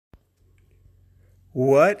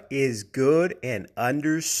What is good and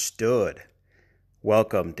understood?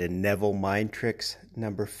 Welcome to Neville Mind Tricks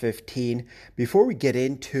number 15. Before we get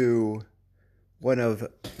into one of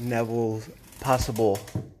Neville's possible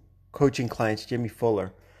coaching clients, Jimmie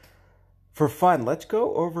Fuller, for fun, let's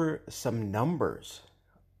go over some numbers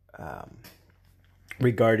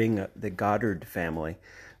regarding the Goddard family.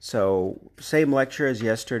 So, same lecture as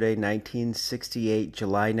yesterday, 1968,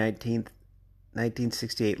 July 19th,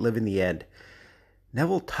 1968, Live in the End.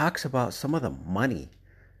 Neville talks about some of the money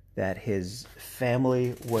that his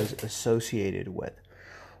family was associated with.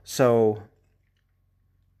 So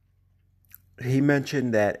he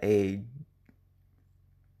mentioned that he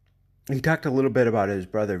talked a little bit about his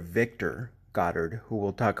brother Victor Goddard, who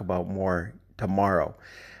we'll talk about more tomorrow.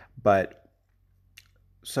 But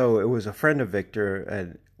so it was a friend of Victor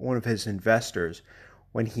and one of his investors.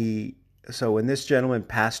 When this gentleman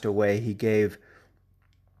passed away, he gave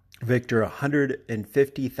Victor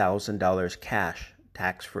 $150,000 cash,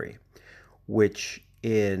 tax-free, which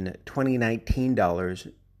in 2019 dollars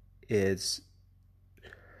is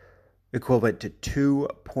equivalent to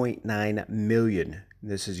 2.9 million.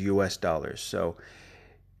 This is US dollars. So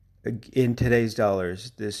in today's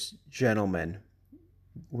dollars, this gentleman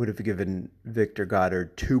would have given Victor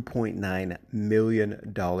Goddard $2.9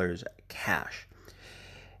 million cash.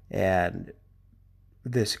 And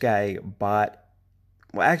this guy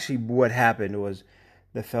actually what happened was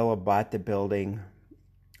the fellow bought the building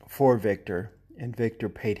for Victor, and Victor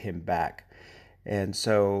paid him back. And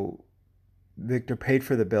so Victor paid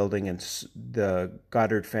for the building, and the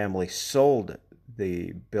Goddard family sold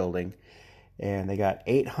the building, and they got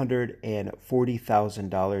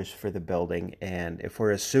 $840,000 for the building. And if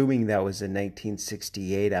we're assuming that was in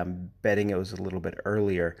 1968, I'm betting it was a little bit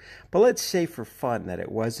earlier. But let's say for fun that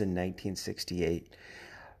it was in 1968.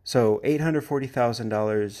 So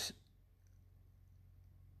 $840,000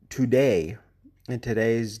 today, in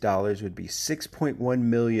today's dollars, would be 6.1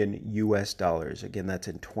 million US dollars. Again, that's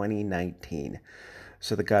in 2019.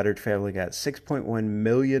 So the Goddard family got $6.1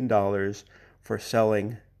 million for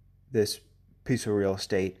selling this piece of real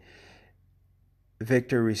estate.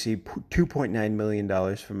 Victor received $2.9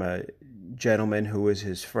 million from a gentleman who was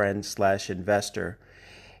his friend / investor.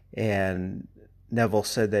 And Neville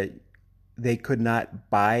said that they could not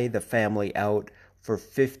buy the family out for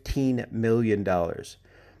 $15 million.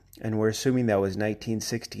 And we're assuming that was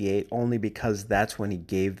 1968 only because that's when he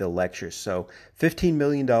gave the lecture. So $15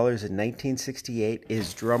 million in 1968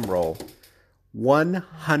 is, drum roll,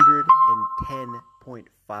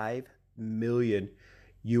 $110.5 million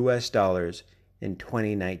US dollars in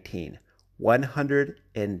 2019.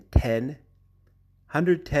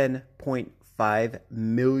 $110.5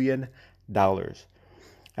 million.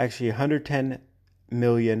 Actually,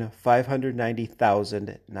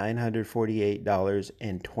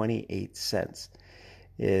 $110,590,948.28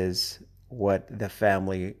 is what the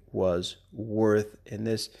family was worth. In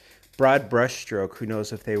this broad brushstroke, who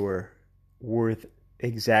knows if they were worth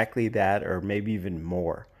exactly that or maybe even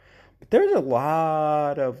more. But there's a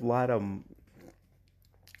lot of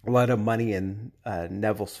money in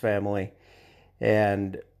Neville's family,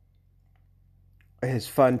 and his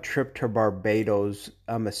fun trip to Barbados.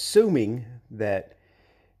 I'm assuming that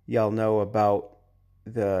y'all know about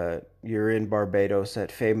you're in Barbados,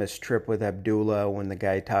 that famous trip with Abdullah when the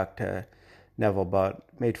guy talked to Neville about,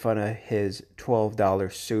 made fun of his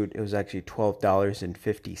 $12 suit. It was actually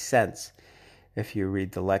 $12.50 if you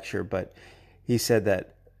read the lecture, but he said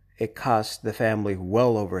that it cost the family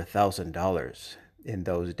well over $1,000 in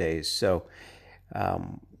those days. So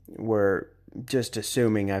we're just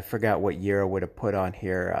assuming, I forgot what year I would have put on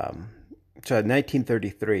here. So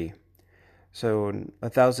 1933. So $1,000 in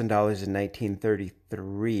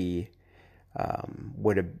 1933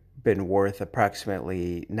 would have been worth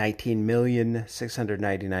approximately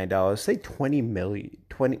 $19,699. Say 20 million.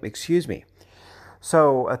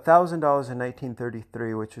 So $1,000 in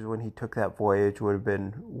 1933, which is when he took that voyage, would have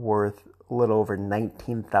been worth a little over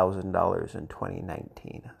 $19,000 in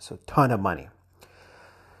 2019. So ton of money.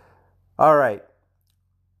 All right,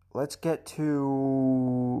 let's get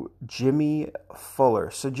to Jimmie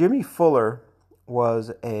Fuller. So Jimmie Fuller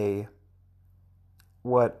was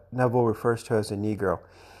what Neville refers to as a Negro.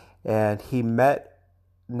 And he met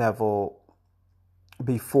Neville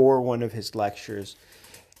before one of his lectures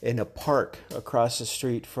in a park across the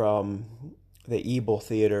street from the Ebel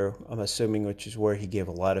Theater, I'm assuming, which is where he gave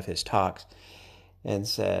a lot of his talks, and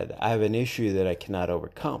said, I have an issue that I cannot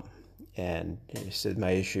overcome. And he said,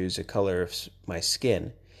 my issue is the color of my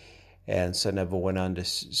skin. And so Neville went on to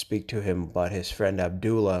speak to him about his friend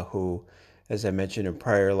Abdullah, who as I mentioned in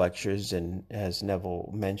prior lectures, and as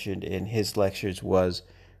Neville mentioned in his lectures, was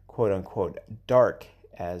quote unquote dark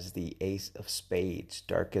as the ace of spades.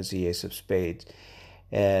 Dark as the ace of spades.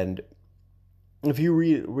 And if you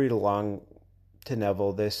read along to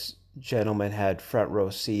Neville, this gentleman had front row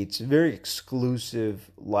seats, very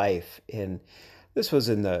exclusive life. And this was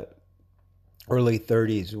in the early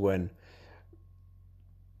 30s when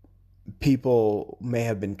people may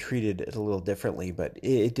have been treated a little differently, but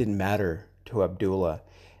it didn't matter to Abdullah.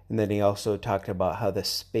 And then he also talked about how the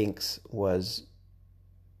Sphinx was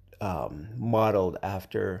modeled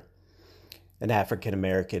after an African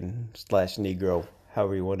American / Negro,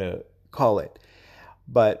 however you want to call it.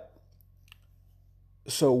 But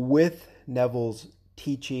so with Neville's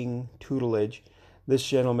teaching tutelage, this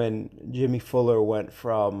gentleman, Jimmie Fuller, went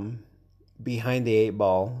from behind the eight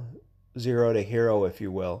ball, zero to hero, if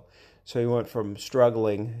you will. So he went from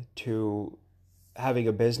struggling to having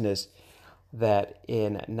a business that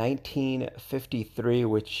in 1953,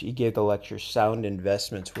 which he gave the lecture Sound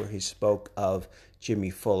Investments, where he spoke of Jimmie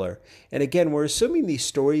Fuller. And again, we're assuming these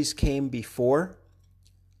stories came before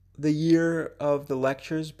the year of the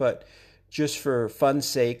lectures, but just for fun's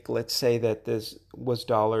sake, let's say that this was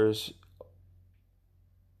dollars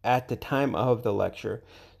at the time of the lecture.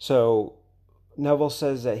 So Neville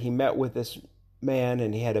says that he met with this man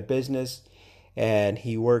and he had a business and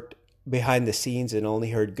he worked behind the scenes and only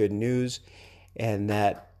heard good news, and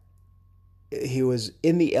that he was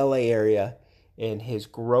in the LA area and his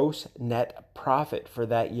gross net profit for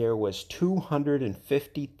that year was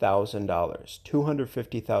 $250,000.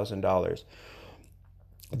 $250,000.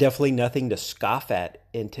 Definitely nothing to scoff at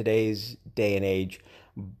in today's day and age.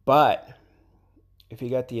 But if you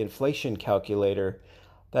got the inflation calculator,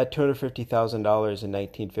 that $250,000 in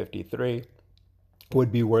 1953 would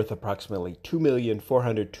be worth approximately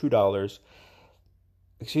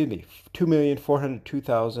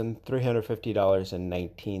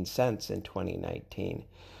 $2,402,350.19 in 2019.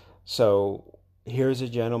 So here's a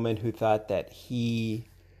gentleman who thought that he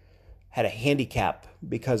had a handicap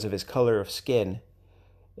because of his color of skin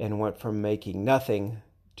and went from making nothing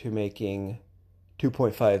to making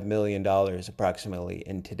 $2.5 million approximately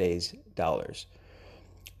in today's dollars.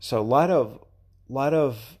 So a lot of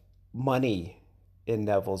money in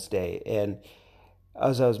Neville's day. And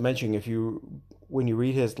as I was mentioning, when you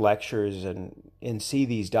read his lectures and see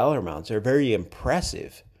these dollar amounts, they're very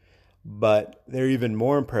impressive. But they're even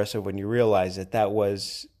more impressive when you realize that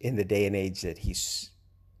was in the day and age that he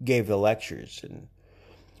gave the lectures. And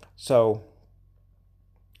so,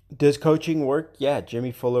 does coaching work? Yeah,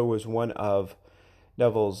 Jimmie Fuller was one of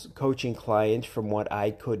Neville's coaching clients from what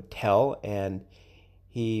I could tell, and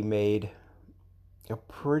he made a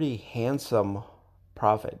pretty handsome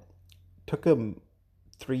profit. Took him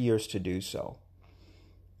 3 years to do so.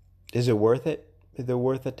 Is it worth it? Is it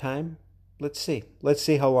worth the time? Let's see. Let's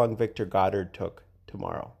see how long Victor Goddard took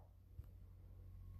tomorrow.